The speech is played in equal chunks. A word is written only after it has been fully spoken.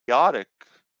chaotic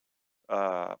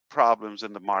problems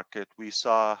in the market. We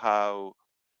saw how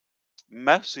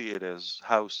messy it is,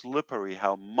 how slippery,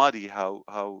 how muddy, how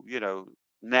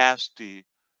nasty,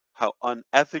 how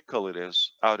unethical it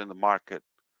is out in the market.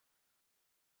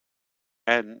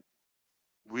 And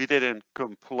we didn't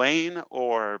complain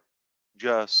or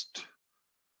just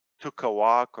took a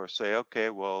walk or say, okay,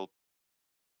 well,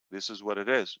 this is what it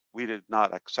is. We did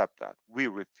not accept that. We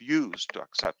refused to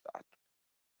accept that.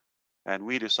 And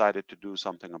we decided to do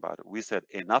something about it. We said,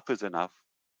 enough is enough.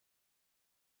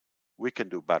 We can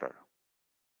do better.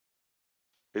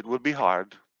 It would be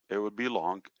hard. It would be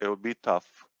long. It would be tough,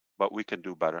 but we can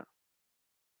do better.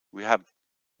 We have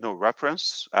no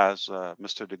reference, as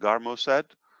Mr. DeGarmo said.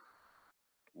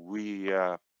 We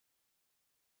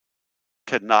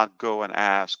cannot go and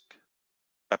ask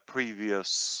a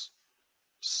previous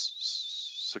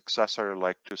successor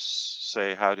like to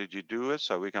say, how did you do it?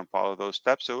 So we can follow those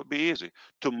steps. It would be easy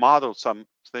to model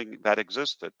something that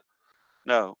existed.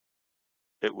 No,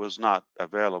 it was not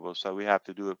available. So we have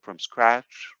to do it from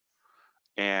scratch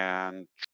and